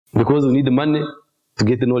Because we need the money to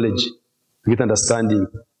get the knowledge, to get understanding.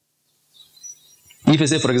 If I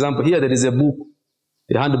say, for example, here there is a book,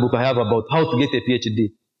 a handbook I have about how to get a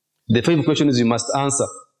PhD. The 5 questions you must answer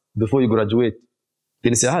before you graduate.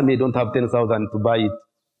 Then you say, I don't have 10,000 to buy it.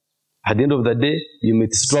 At the end of the day, you may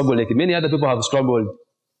struggle like many other people have struggled.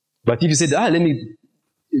 But if you said, let me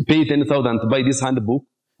pay 10,000 to buy this handbook,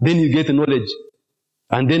 then you get knowledge.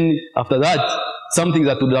 And then after that, something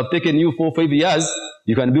that would have taken you 4 or 5 years,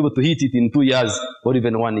 you can be able to hit it in 2 years or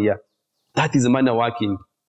even 1 year. That is money working.